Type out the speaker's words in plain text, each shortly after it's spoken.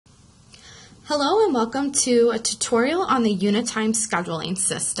Hello and welcome to a tutorial on the UniTime scheduling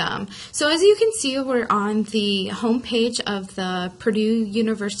system. So as you can see, we're on the home page of the Purdue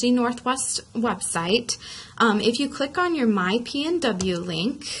University Northwest website. If you click on your My PNW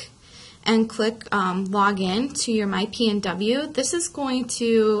link and click login to your My PNW, this is going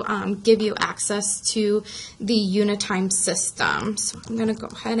to give you access to the UniTime system. So I'm going to go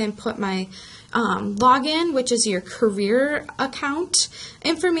ahead and put my login, which is your career account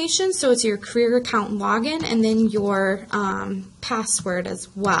information. So it's your career account login and then your password as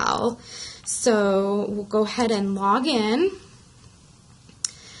well. So we'll go ahead and log in.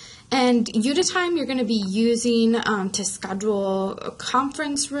 And UniTime you're going to be using to schedule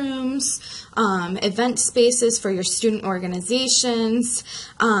conference rooms, event spaces for your student organizations,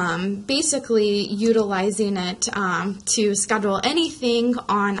 basically utilizing it to schedule anything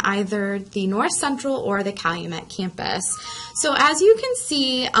on either the North Central or the Calumet campus. So as you can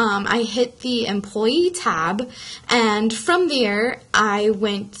see, I hit the Employee tab, and from there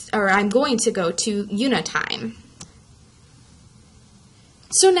I'm going to go to UniTime.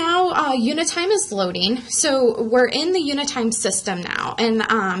 So now UniTime is loading. So we're in the UniTime system now,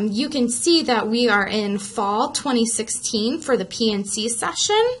 and you can see that we are in fall 2016 for the PNC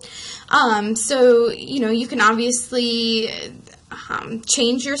session. So you can obviously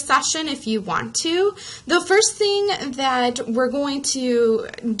change your session if you want to. The first thing that we're going to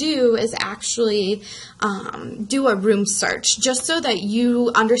do is actually do a room search, just so that you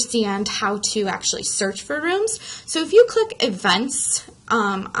understand how to actually search for rooms. So if you click Events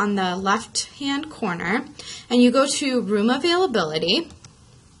on the left-hand corner, and you go to Room Availability,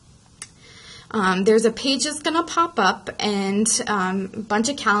 there's a page that's going to pop up and a bunch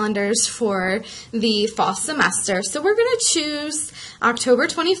of calendars for the fall semester. So we're going to choose October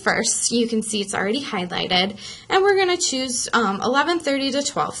 21st. You can see it's already highlighted. And we're going to choose 11:30 to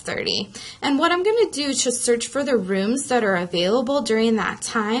 12:30. And what I'm going to do to search for the rooms that are available during that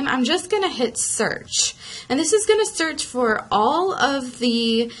time, I'm just going to hit search. And this is going to search for all of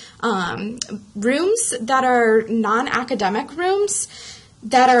the rooms that are non-academic rooms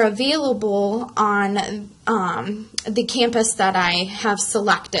that are available on the campus that I have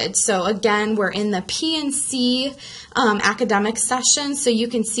selected. So again, we're in the PNC academic session, so you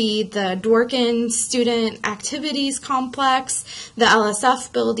can see the Dworkin Student Activities Complex, the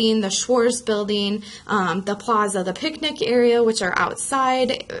LSF building, the Schwartz building, the plaza, the picnic area, which are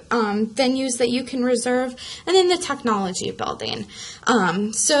outside venues that you can reserve, and then the technology building.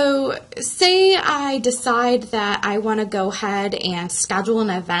 So say I decide that I want to go ahead and schedule an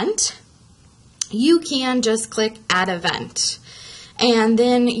event. You can just click Add Event. And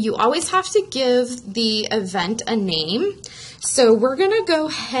then you always have to give the event a name. So we're going to go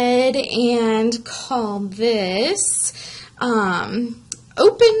ahead and call this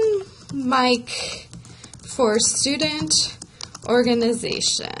Open Mic for Student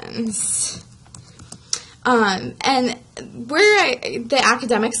Organizations. And where the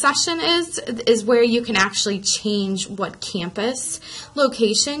academic session is where you can actually change what campus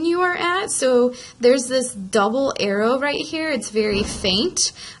location you are at. So there's this double arrow right here. It's very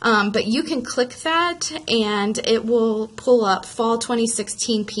faint, but you can click that and it will pull up Fall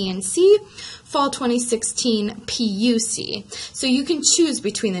 2016 PNC, Fall 2016 PUC. So you can choose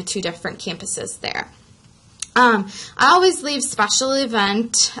between the two different campuses there. I always leave special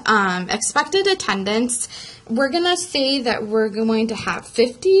event, expected attendance. We're going to say that we're going to have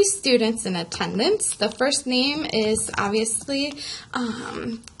 50 students in attendance. The first name is obviously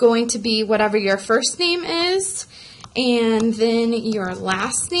going to be whatever your first name is, and then your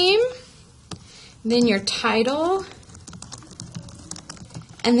last name, then your title,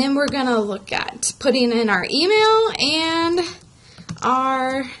 and then we're going to look at putting in our email and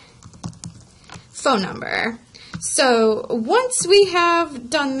our phone number. So once we have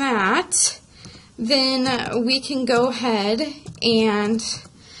done that, then we can go ahead and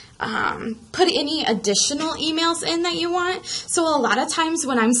put any additional emails in that you want. So a lot of times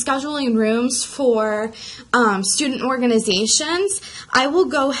when I'm scheduling rooms for student organizations, I will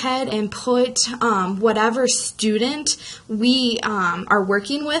go ahead and put whatever student we are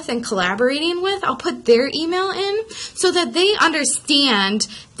working with and collaborating with, I'll put their email in so that they understand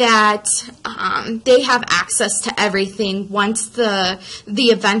that they have access to everything once the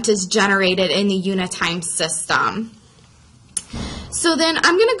event is generated in the UniTime system. So then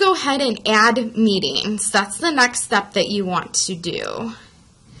I'm going to go ahead and add meetings. That's the next step that you want to do.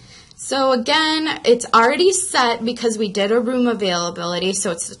 So again, it's already set because we did a room availability.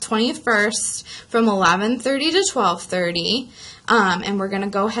 So it's the 21st from 11:30 to 12:30. And we're going to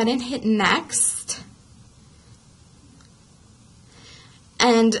go ahead and hit next.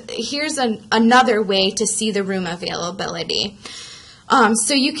 And here's another way to see the room availability.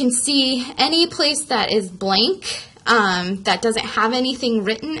 So you can see any place that is blank, that doesn't have anything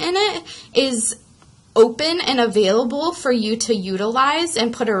written in it, is open and available for you to utilize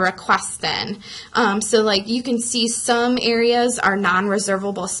and put a request in. So like you can see some areas are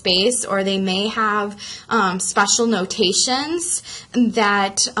non-reservable space, or they may have special notations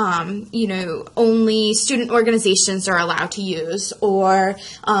that you know, only student organizations are allowed to use, or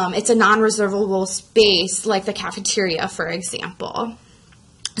it's a non-reservable space like the cafeteria, for example.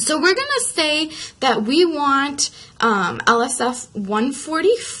 So we're going to say that we want LSF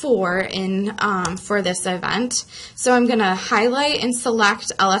 144 in for this event. So I'm going to highlight and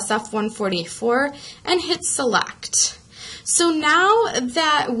select LSF 144 and hit select. So now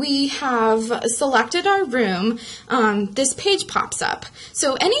that we have selected our room, this page pops up.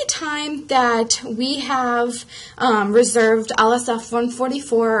 So anytime that we have reserved LSF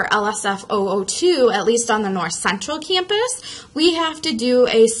 144 or LSF 002, at least on the North Central campus, we have to do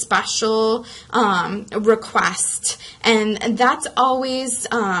a special request, and that's always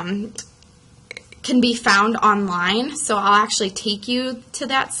can be found online. So I'll actually take you to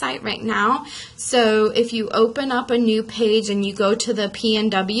that site right now. So if you open up a new page and you go to the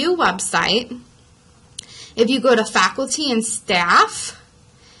PNW website, if you go to faculty and staff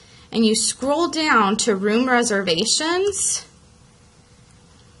and you scroll down to room reservations,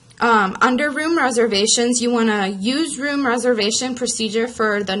 under room reservations, you want to use room reservation procedure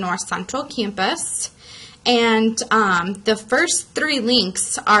for the North Central campus. And the first 3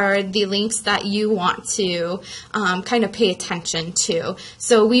 links are the links that you want to kind of pay attention to.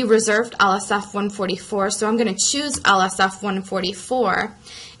 So we reserved LSF 144, so I'm going to choose LSF 144.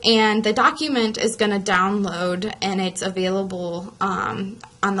 And the document is going to download, and it's available on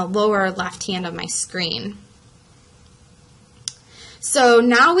the lower left hand of my screen. So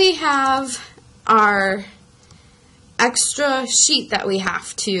now we have our extra sheet that we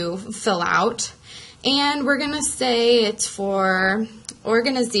have to fill out. And we're going to say it's for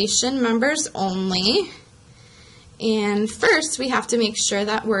organization members only. And first, we have to make sure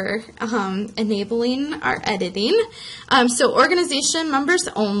that we're enabling our editing. So organization members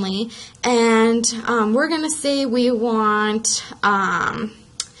only. And we're going to say we want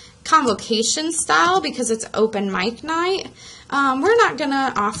convocation style because it's open mic night. We're not going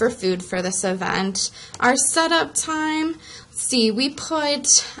to offer food for this event. Our setup time, see, we put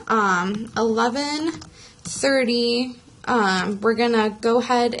 11:30. We're going to go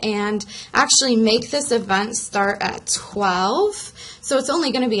ahead and actually make this event start at 12. So it's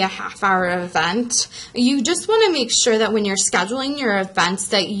only going to be a half-hour event. You just want to make sure that when you're scheduling your events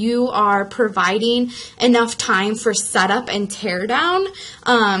that you are providing enough time for setup and teardown,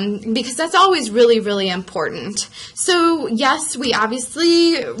 because that's always really, really important. So yes, we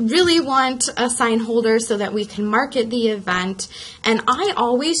obviously really want a sign holder so that we can market the event. And I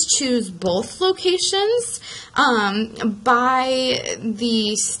always choose both locations by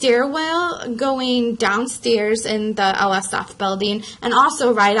the stairwell going downstairs in the LSF building, and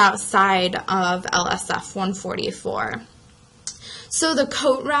also right outside of LSF 144. So the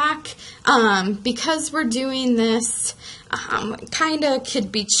coat rack, because we're doing this, kind of could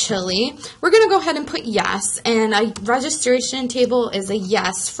be chilly. We're going to go ahead and put yes, and a registration table is a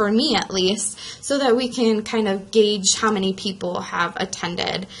yes, for me at least, so that we can kind of gauge how many people have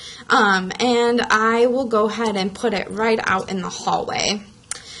attended. And I will go ahead and put it right out in the hallway.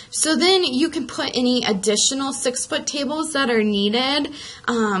 So then you can put any additional 6-foot tables that are needed.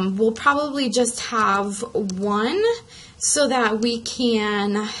 We'll probably just have one so that we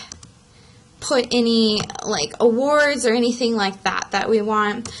can put any like awards or anything like that that we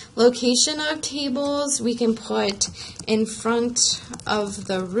want. Location of tables we can put in front of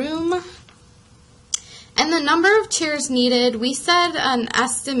the room. And the number of chairs needed, we said an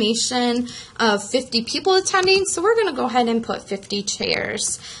estimation of 50 people attending, so we're going to go ahead and put 50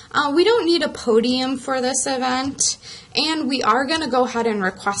 chairs. We don't need a podium for this event, and we are going to go ahead and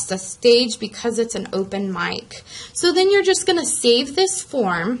request a stage because it's an open mic. So then you're just going to save this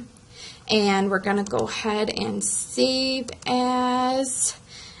form, and we're going to go ahead and save as,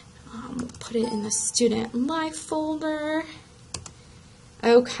 put it in the student life folder.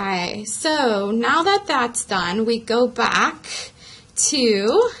 Okay, so now that that's done, we go back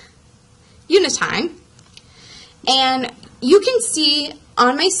to UniTime, and you can see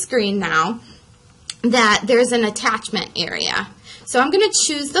on my screen now that there's an attachment area. So I'm going to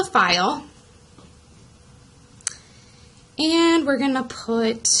choose the file, and we're going to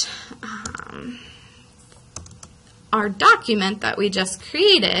put our document that we just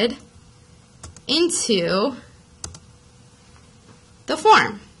created into the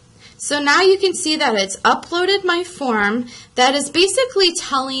form. So now you can see that it's uploaded my form that is basically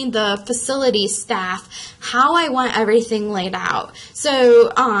telling the facility staff how I want everything laid out.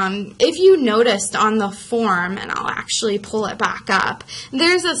 So if you noticed on the form, and I'll actually pull it back up,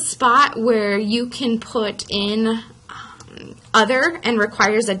 there's a spot where you can put in other and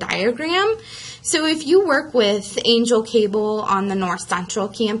requires a diagram. So if you work with Angel Cable on the North Central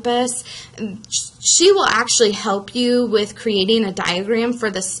campus, she will actually help you with creating a diagram for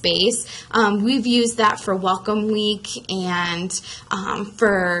the space. We've used that for Welcome Week and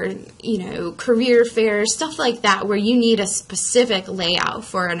for, career fairs, stuff like that, where you need a specific layout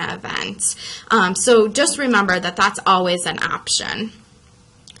for an event. So just remember that that's always an option.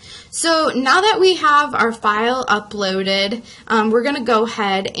 So now that we have our file uploaded, we're going to go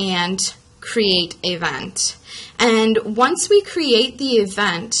ahead and create event. And once we create the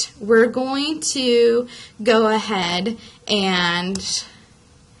event, we're going to go ahead and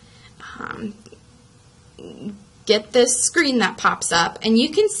get this screen that pops up, and you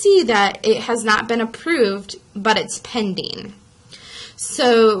can see that it has not been approved, but it's pending.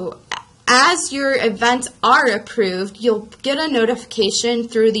 So as your events are approved, you'll get a notification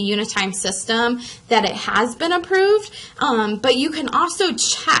through the UniTime system that it has been approved, but you can also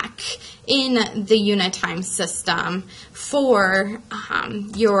check in the UniTime system for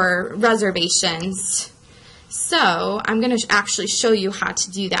your reservations. So I'm going to actually show you how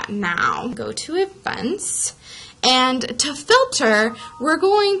to do that now. Go to events, and to filter, we're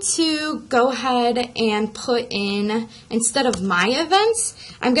going to go ahead and put in, instead of my events,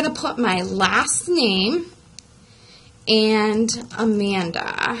 I'm going to put my last name and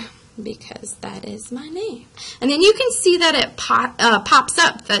Amanda, because that is my name. And then you can see that it pops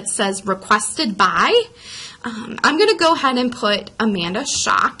up that says requested by. I'm going to go ahead and put Amanda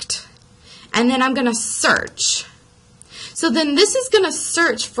Shocked, and then I'm going to search. So then this is going to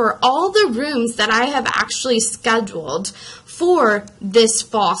search for all the rooms that I have actually scheduled for this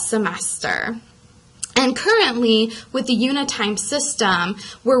fall semester. And currently, with the UniTime system,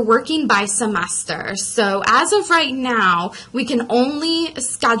 we're working by semester. So as of right now, we can only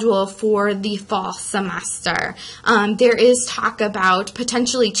schedule for the fall semester. There is talk about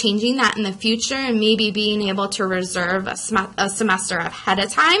potentially changing that in the future and maybe being able to reserve a semester ahead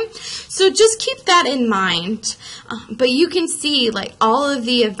of time. So just keep that in mind. But you can see like all of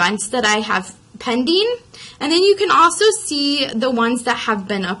the events that I have pending. And then you can also see the ones that have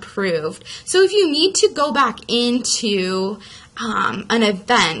been approved. So if you need to go back into an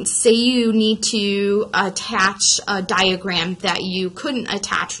event, say you need to attach a diagram that you couldn't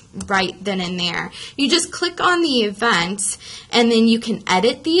attach right then and there, you just click on the event and then you can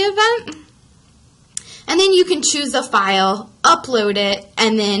edit the event. And then you can choose a file, upload it,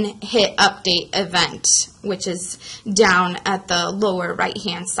 and then hit Update Event, which is down at the lower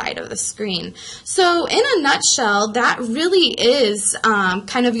right-hand side of the screen. So in a nutshell, that really is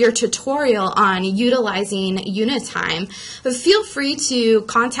kind of your tutorial on utilizing UniTime. But feel free to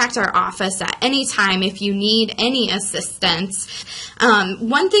contact our office at any time if you need any assistance.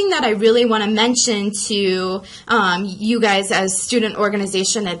 One thing that I really want to mention to you guys as student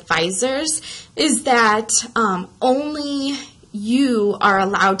organization advisors is that only you are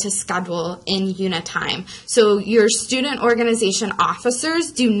allowed to schedule in UniTime. So your student organization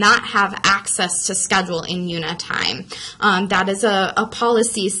officers do not have access to schedule in UniTime. That is a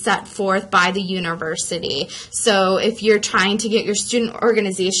policy set forth by the university. So if you're trying to get your student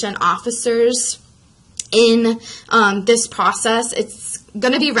organization officers in this process, it's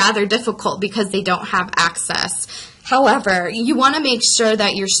going to be rather difficult because they don't have access. However, you want to make sure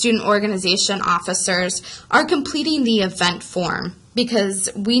that your student organization officers are completing the event form, because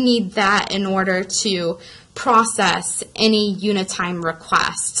we need that in order to process any UniTime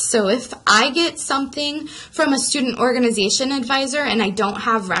request. So if I get something from a student organization advisor and I don't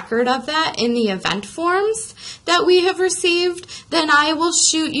have record of that in the event forms that we have received, then I will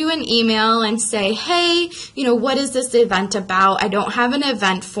shoot you an email and say, hey, what is this event about? I don't have an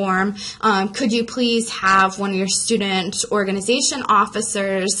event form. Could you please have one of your student organization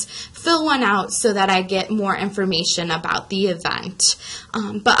officers fill one out so that I get more information about the event?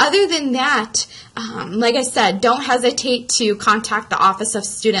 But other than that, like I said, don't hesitate to contact the Office of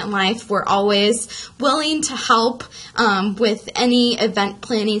Student Life. We're always willing to help with any event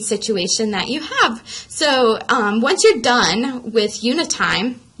planning situation that you have. So once you're done with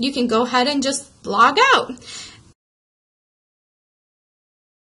UniTime, you can go ahead and just log out.